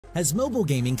As mobile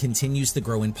gaming continues to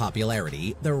grow in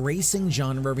popularity, the racing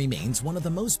genre remains one of the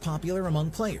most popular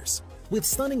among players. With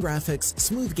stunning graphics,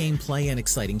 smooth gameplay, and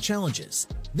exciting challenges,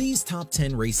 these top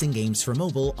 10 racing games for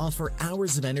mobile offer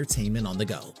hours of entertainment on the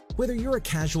go. Whether you're a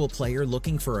casual player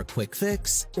looking for a quick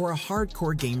fix or a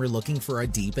hardcore gamer looking for a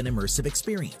deep and immersive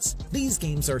experience, these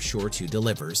games are sure to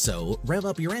deliver, so rev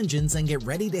up your engines and get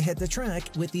ready to hit the track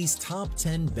with these top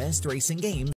 10 best racing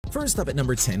games. First up at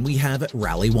number 10, we have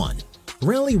Rally 1.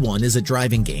 Rally 1 is a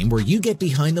driving game where you get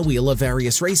behind the wheel of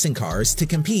various racing cars to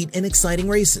compete in exciting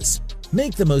races.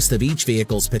 Make the most of each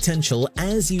vehicle's potential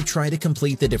as you try to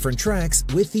complete the different tracks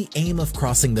with the aim of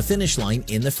crossing the finish line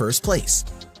in the first place.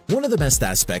 One of the best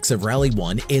aspects of Rally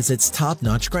 1 is its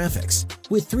top-notch graphics.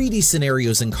 With 3D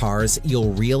scenarios and cars,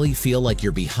 you'll really feel like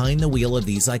you're behind the wheel of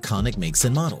these iconic makes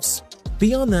and models.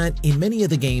 Beyond that, in many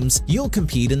of the games, you'll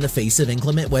compete in the face of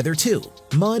inclement weather too.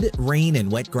 Mud, rain,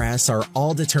 and wet grass are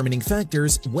all determining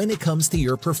factors when it comes to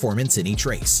your performance in each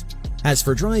race. As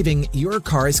for driving, your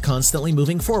car is constantly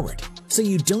moving forward, so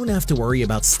you don't have to worry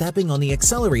about stepping on the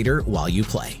accelerator while you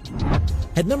play.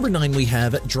 At number 9, we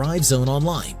have Drive Zone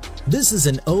Online. This is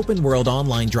an open-world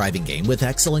online driving game with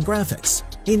excellent graphics.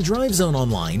 In Drive Zone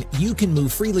Online, you can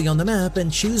move freely on the map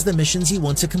and choose the missions you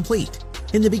want to complete.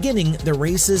 In the beginning, the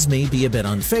races may be a bit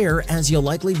unfair as you'll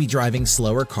likely be driving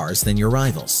slower cars than your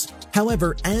rivals.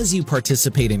 However, as you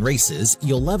participate in races,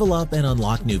 you'll level up and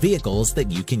unlock new vehicles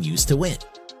that you can use to win.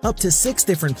 Up to 6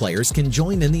 different players can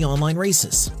join in the online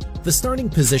races. The starting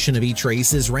position of each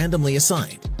race is randomly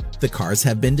assigned. The cars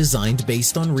have been designed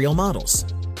based on real models.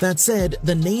 That said,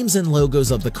 the names and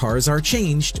logos of the cars are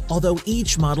changed, although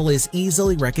each model is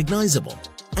easily recognizable,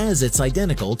 as it's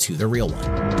identical to the real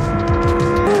one.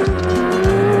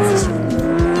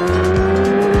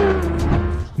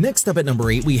 Next up at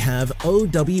number 8, we have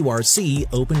OWRC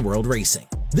Open World Racing.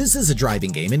 This is a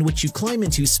driving game in which you climb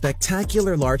into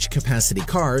spectacular large-capacity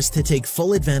cars to take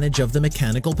full advantage of the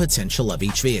mechanical potential of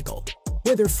each vehicle.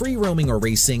 Whether free roaming or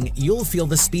racing, you'll feel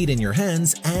the speed in your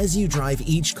hands as you drive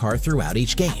each car throughout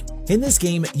each game. In this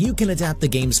game, you can adapt the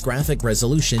game's graphic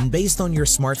resolution based on your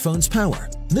smartphone's power.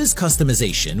 This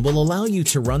customization will allow you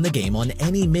to run the game on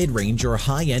any mid-range or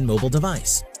high-end mobile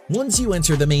device. Once you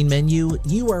enter the main menu,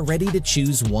 you are ready to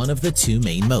choose one of the 2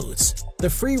 main modes. The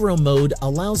free roam mode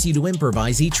allows you to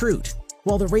improvise each route,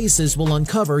 while the races will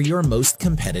uncover your most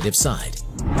competitive side.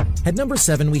 At number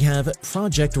 7, we have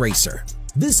Project Racer.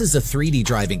 This is a 3D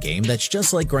driving game that's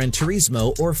just like Gran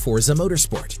Turismo or Forza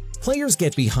Motorsport. Players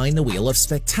get behind the wheel of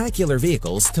spectacular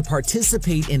vehicles to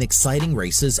participate in exciting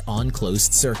races on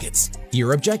closed circuits.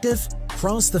 Your objective?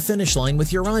 Cross the finish line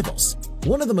with your rivals.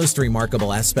 One of the most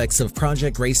remarkable aspects of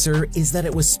Project Racer is that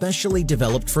it was specially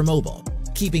developed for mobile,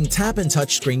 keeping tap and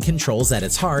touch screen controls at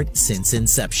its heart since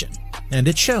inception. And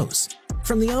it shows.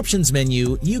 From the options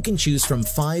menu, you can choose from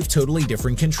 5 totally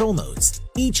different control modes,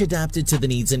 each adapted to the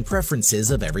needs and preferences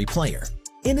of every player.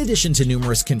 In addition to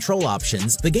numerous control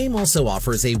options, the game also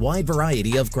offers a wide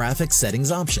variety of graphics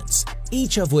settings options,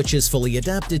 each of which is fully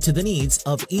adapted to the needs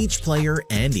of each player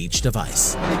and each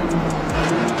device.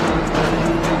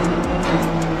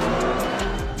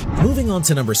 Moving on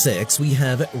to number 6, we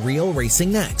have Real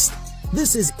Racing Next.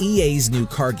 This is EA's new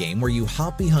car game where you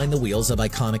hop behind the wheels of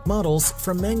iconic models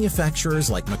from manufacturers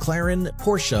like McLaren,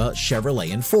 Porsche,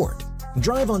 Chevrolet, and Ford.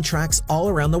 Drive on tracks all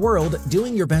around the world,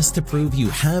 doing your best to prove you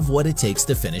have what it takes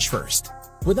to finish first.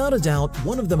 Without a doubt,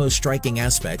 one of the most striking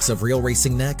aspects of Real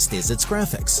Racing Next is its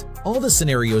graphics. All the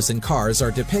scenarios and cars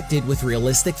are depicted with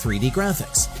realistic 3D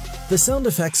graphics. The sound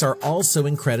effects are also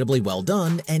incredibly well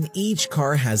done, and each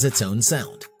car has its own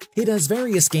sound. It has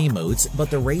various game modes, but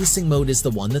the racing mode is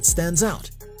the one that stands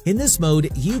out. In this mode,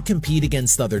 you compete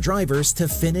against other drivers to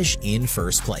finish in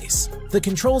first place. The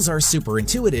controls are super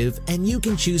intuitive, and you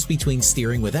can choose between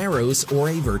steering with arrows or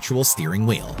a virtual steering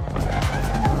wheel.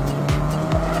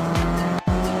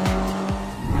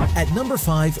 At number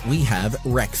 5, we have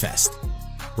Wreckfest.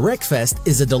 Wreckfest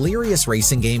is a delirious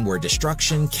racing game where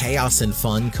destruction, chaos, and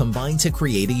fun combine to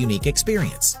create a unique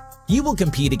experience. You will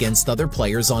compete against other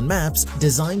players on maps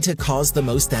designed to cause the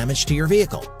most damage to your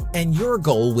vehicle, and your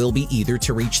goal will be either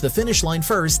to reach the finish line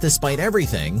first despite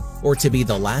everything, or to be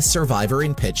the last survivor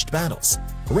in pitched battles.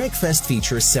 Wreckfest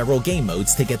features several game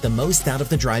modes to get the most out of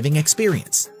the driving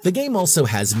experience. The game also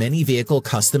has many vehicle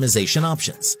customization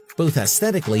options, both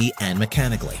aesthetically and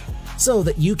mechanically, so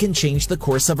that you can change the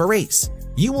course of a race.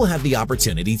 You will have the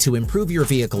opportunity to improve your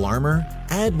vehicle armor,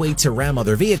 add weight to ram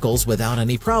other vehicles without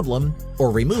any problem,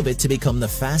 or remove it to become the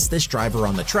fastest driver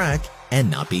on the track and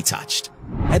not be touched.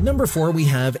 At number 4, we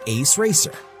have Ace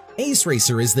Racer. Ace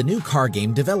Racer is the new car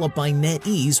game developed by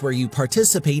NetEase where you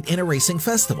participate in a racing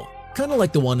festival. kinda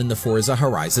like the one in the Forza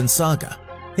Horizon saga.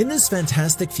 In this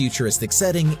fantastic futuristic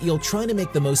setting, you'll try to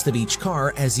make the most of each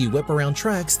car as you whip around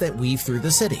tracks that weave through the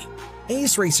city.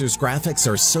 Ace Racer's graphics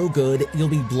are so good, you'll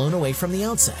be blown away from the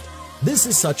outset. This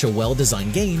is such a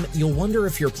well-designed game, you'll wonder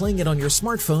if you're playing it on your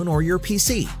smartphone or your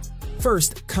PC.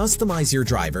 First, customize your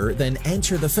driver, then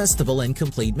enter the festival and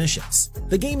complete missions.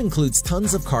 The game includes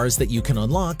tons of cars that you can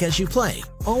unlock as you play,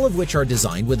 all of which are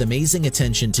designed with amazing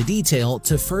attention to detail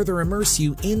to further immerse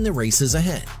you in the races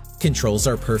ahead. Controls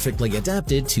are perfectly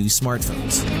adapted to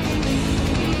smartphones.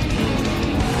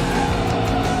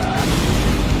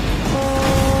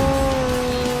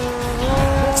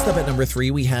 Next up at number 3,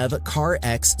 we have Car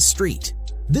X Street.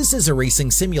 This is a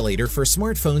racing simulator for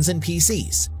smartphones and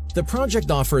PCs. The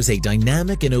project offers a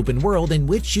dynamic and open world in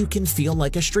which you can feel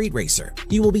like a street racer.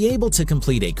 You will be able to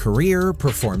complete a career,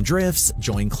 perform drifts,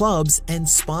 join clubs, and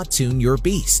spot-tune your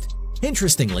beast.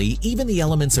 Interestingly, even the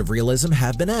elements of realism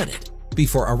have been added.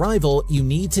 Before arrival, you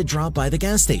need to drop by the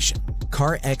gas station.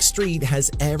 Car X Street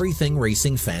has everything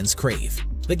racing fans crave.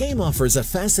 The game offers a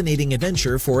fascinating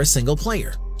adventure for a single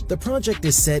player. The project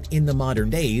is set in the modern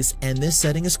days, and this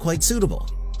setting is quite suitable.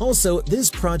 Also, this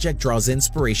project draws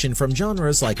inspiration from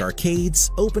genres like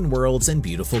arcades, open worlds, and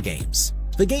beautiful games.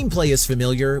 The gameplay is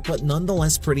familiar, but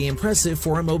nonetheless pretty impressive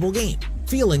for a mobile game,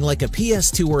 feeling like a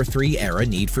PS2 or 3 era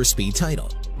Need for Speed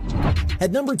title.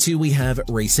 At number 2, we have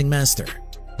Racing Master.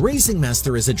 Racing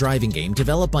Master is a driving game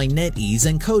developed by NetEase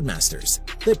and Codemasters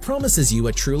that promises you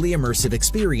a truly immersive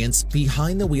experience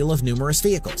behind the wheel of numerous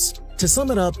vehicles. To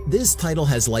sum it up, this title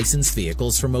has licensed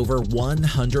vehicles from over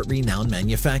 100 renowned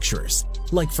manufacturers,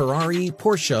 like Ferrari,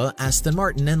 Porsche, Aston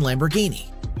Martin, and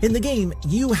Lamborghini. In the game,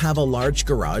 you have a large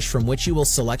garage from which you will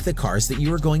select the cars that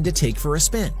you are going to take for a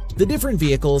spin. The different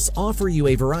vehicles offer you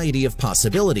a variety of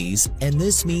possibilities, and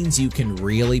this means you can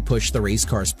really push the race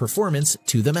car's performance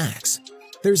to the max.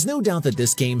 There's no doubt that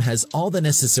this game has all the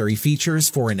necessary features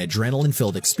for an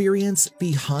adrenaline-filled experience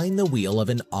behind the wheel of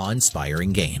an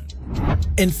awe-inspiring game.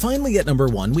 And finally at number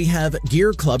 1, we have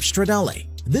Gear Club Stradale.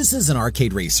 This is an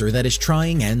arcade racer that is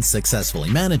trying and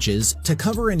successfully manages to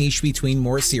cover a niche between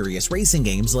more serious racing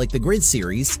games like the Grid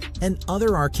series and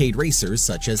other arcade racers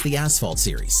such as the Asphalt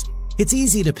series. It's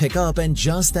easy to pick up and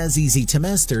just as easy to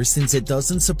master since it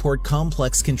doesn't support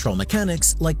complex control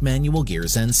mechanics like manual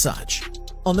gears and such.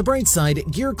 On the bright side,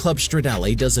 Gear Club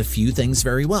Stradale does a few things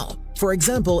very well. For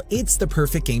example, it's the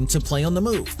perfect game to play on the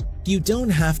move. You don't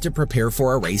have to prepare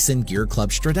for a race in Gear Club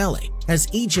Stradale, as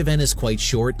each event is quite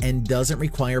short and doesn't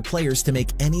require players to make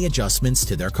any adjustments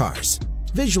to their cars.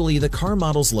 Visually, the car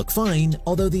models look fine,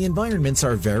 although the environments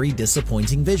are very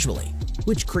disappointing visually,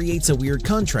 which creates a weird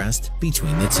contrast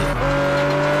between the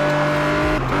two.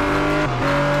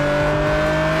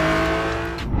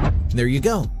 There you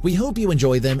go. We hope you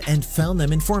enjoyed them and found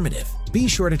them informative. Be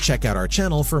sure to check out our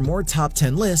channel for more top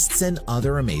 10 lists and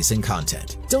other amazing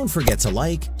content. Don't forget to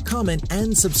like, comment,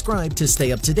 and subscribe to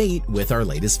stay up to date with our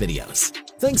latest videos.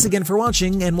 Thanks again for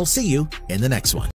watching, and we'll see you in the next one.